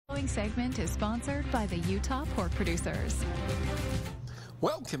following segment is sponsored by the Utah Pork Producers.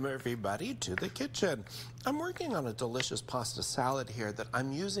 Welcome everybody to the kitchen. I'm working on a delicious pasta salad here that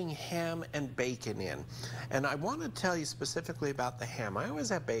I'm using ham and bacon in. And I want to tell you specifically about the ham. I always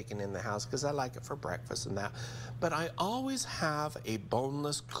have bacon in the house because I like it for breakfast and that. But I always have a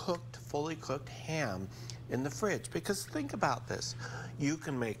boneless, cooked, fully cooked ham in the fridge, because think about this. You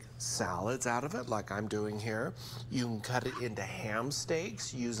can make salads out of it like I'm doing here. You can cut it into ham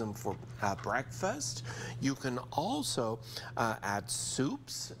steaks, use them for breakfast. You can also add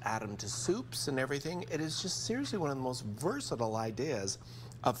soups, add them to soups and everything. It is just seriously one of the most versatile ideas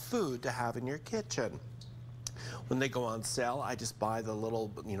of food to have in your kitchen. When they go on sale, I just buy the little,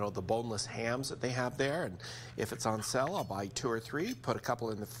 the boneless hams that they have there. And if it's on sale, I'll buy 2 or 3, put a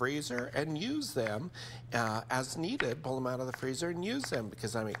couple in the freezer, and use them as needed. Pull them out of the freezer and use them,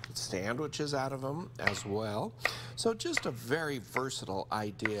 because I make sandwiches out of them as well. So just a very versatile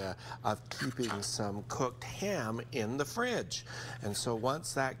idea of keeping some cooked ham in the fridge. And so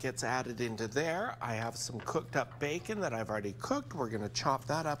once that gets added into there, I have some cooked up bacon that I've already cooked. We're going to chop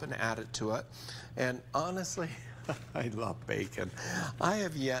that up and add it to it. And honestly, I love bacon. I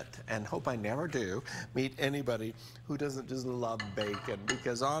have yet, and hope I never do, meet anybody who doesn't just love bacon,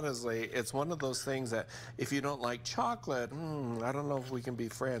 because honestly, it's one of those things that if you don't like chocolate, I don't know if we can be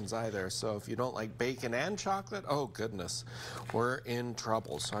friends either. So if you don't like bacon and chocolate, oh goodness, we're in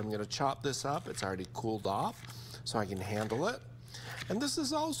trouble. So I'm going to chop this up. It's already cooled off, so I can handle it. And this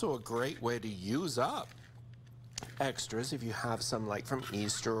is also a great way to use up extras if you have some like from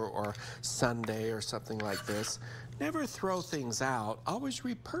Easter or Sunday or something like this. Never throw things out. Always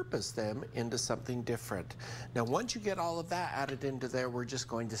repurpose them into something different. Now, once you get all of that added into there, we're just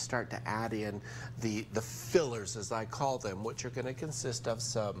going to start to add in the fillers, as I call them, which are going to consist of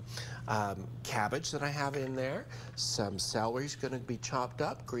some cabbage that I have in there. Some celery is going to be chopped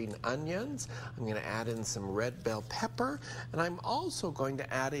up, green onions. I'm going to add in some red bell pepper, and I'm also going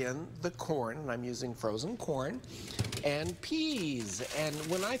to add in the corn, and I'm using frozen corn, and peas. And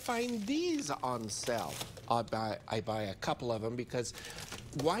when I find these on sale, I buy a couple of them, because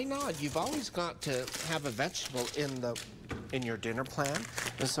why not? You've always got to have a vegetable in your dinner plan.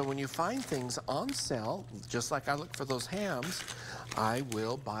 And so when you find things on sale, just like I look for those hams, I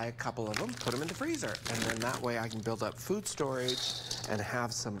will buy a couple of them, put them in the freezer, and then that way I can build up food storage and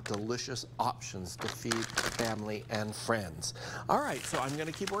have some delicious options to feed family and friends. All right, so I'm going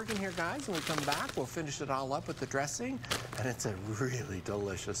to keep working here, guys. When we come back, we'll finish it all up with the dressing, and it's a really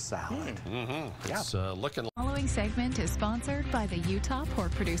delicious salad. Yeah. It's looking. The following segment is sponsored by the Utah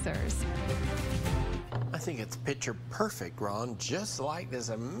Pork Producers. I think it's picture perfect, Ron, just like this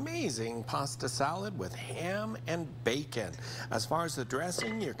amazing pasta salad with ham and bacon. As far as the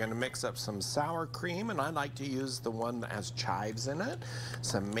dressing, you're going to mix up some sour cream, and I like to use the one that has chives in it.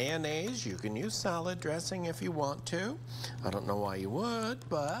 Some mayonnaise. You can use salad dressing if you want to. I don't know why you would,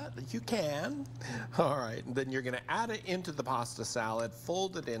 but you can. All right, and then you're going to add it into the pasta salad,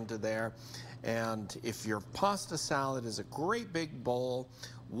 fold it into there. And if your pasta salad is a great big bowl,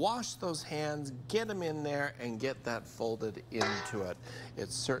 wash those hands, get them in there, and get that folded into it.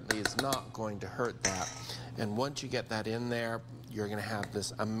 It certainly is not going to hurt that. And once you get that in there, you're going to have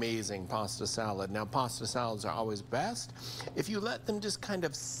this amazing pasta salad. Now, pasta salads are always best if you let them just kind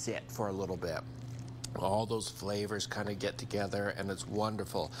of sit for a little bit. All those flavors kind of get together, and it's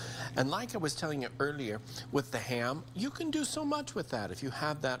wonderful. And like I was telling you earlier, with the ham, you can do so much with that. If you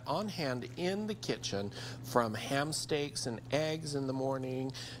have that on hand in the kitchen, from ham steaks and eggs in the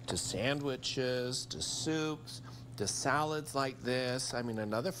morning, to sandwiches, to soups, to salads like this. I mean,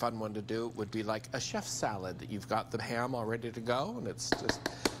 another fun one to do would be like a chef salad, that you've got the ham all ready to go, and it's just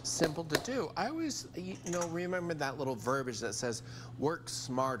simple to do. I always, remember that little verbiage that says, work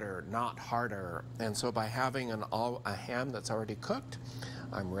smarter, not harder. And so by having a ham that's already cooked,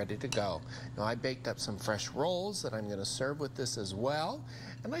 I'm ready to go. Now, I baked up some fresh rolls that I'm going to serve with this as well.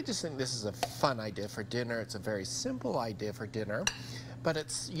 And I just think this is a fun idea for dinner. It's a very simple idea for dinner, but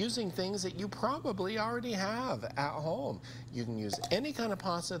it's using things that you probably already have at home. You can use any kind of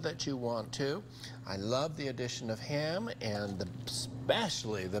pasta that you want to. I love the addition of ham and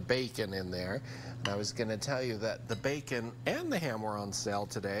especially the bacon in there. And I was going to tell you that the bacon and the ham were on sale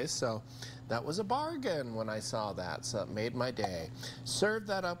today, so that was a bargain when I saw that, so it made my day. Serve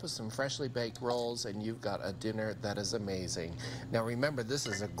that up with some freshly baked rolls, and you've got a dinner that is amazing. Now remember, this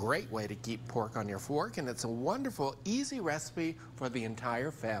is a great way to keep pork on your fork, and it's a wonderful, easy recipe for the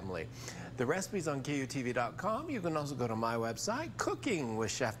entire family. The recipe's on KUTV.com. You can also go to my website,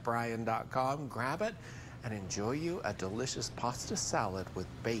 cookingwithchefbryan.com, grab it, and enjoy you a delicious pasta salad with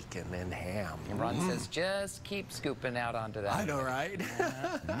bacon and ham. And Ron says, just keep scooping out onto that. I know, right?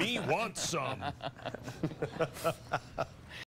 Me want some.